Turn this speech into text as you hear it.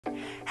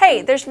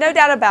Hey, there's no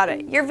doubt about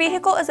it. Your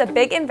vehicle is a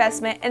big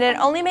investment, and it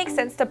only makes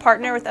sense to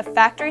partner with a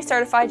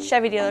factory-certified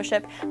Chevy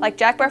dealership like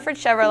Jack Burford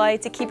Chevrolet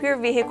to keep your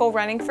vehicle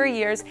running for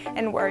years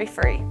and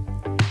worry-free.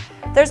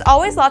 There's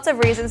always lots of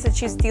reasons to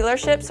choose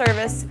dealership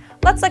service.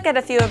 Let's look at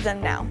a few of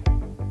them now.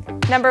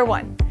 Number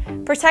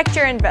 1, protect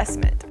your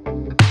investment.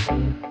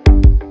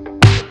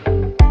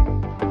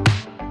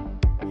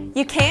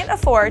 You can't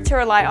afford to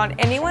rely on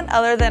anyone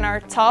other than our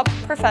top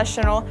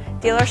professional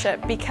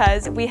dealership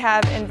because we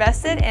have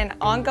invested in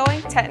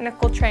ongoing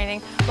technical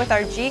training with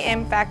our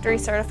GM factory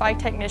certified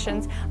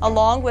technicians,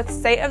 along with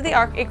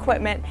state-of-the-art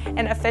equipment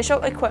and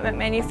official equipment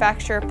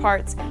manufacturer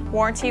parts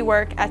warranty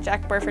work at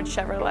Jack Burford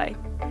Chevrolet.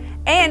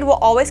 And we'll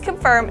always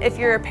confirm if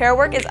your repair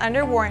work is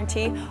under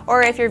warranty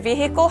or if your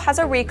vehicle has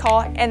a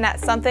recall and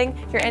that's something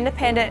your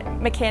independent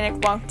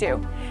mechanic won't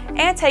do.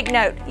 And take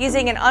note,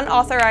 using an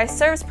unauthorized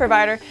service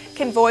provider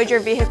can void your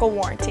vehicle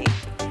warranty.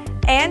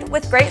 And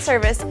with great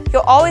service,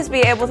 you'll always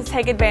be able to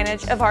take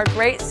advantage of our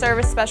great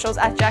service specials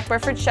at Jack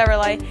Burford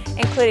Chevrolet,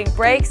 including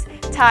brakes,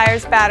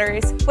 tires,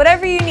 batteries,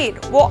 whatever you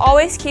need. We'll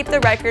always keep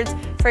the records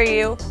for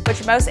you,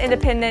 which most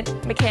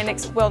independent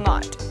mechanics will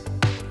not.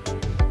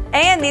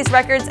 And these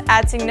records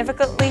add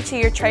significantly to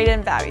your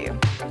trade-in value.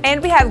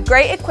 And we have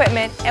great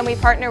equipment, and we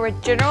partner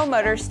with General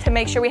Motors to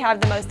make sure we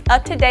have the most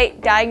up-to-date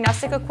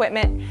diagnostic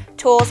equipment,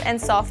 tools and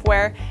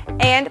software,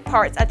 and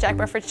parts at Jack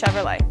Burford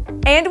Chevrolet.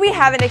 And we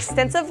have an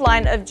extensive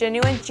line of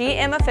genuine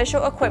GM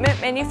official equipment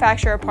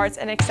manufacturer parts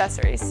and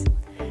accessories.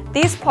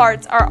 These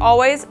parts are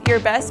always your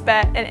best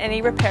bet in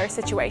any repair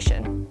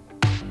situation.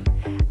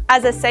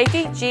 As a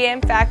safety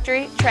GM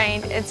factory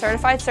trained and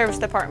certified service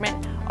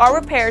department, our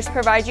repairs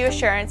provide you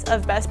assurance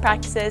of best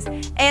practices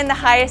and the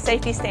highest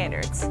safety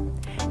standards.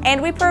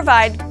 And we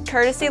provide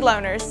courtesy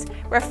loaners,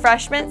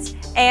 refreshments,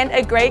 and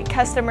a great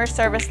customer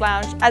service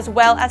lounge, as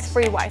well as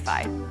free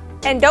Wi-Fi.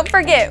 And don't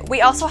forget,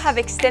 we also have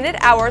extended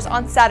hours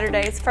on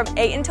Saturdays from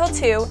 8 until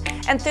 2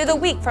 and through the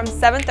week from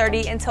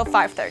 7:30 until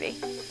 5:30.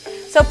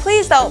 So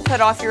please don't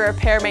put off your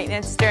repair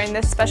maintenance during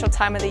this special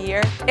time of the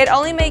year. It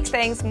only makes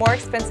things more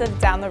expensive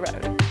down the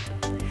road.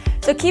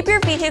 So keep your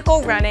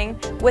vehicle running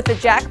with the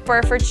Jack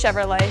Burford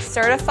Chevrolet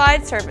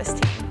Certified Service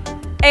Team.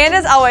 And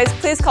as always,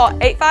 please call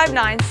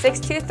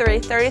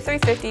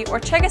 859-623-3350 or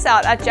check us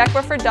out at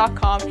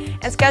jackburford.com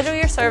and schedule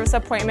your service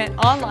appointment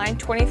online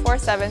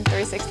 24/7,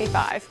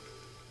 365.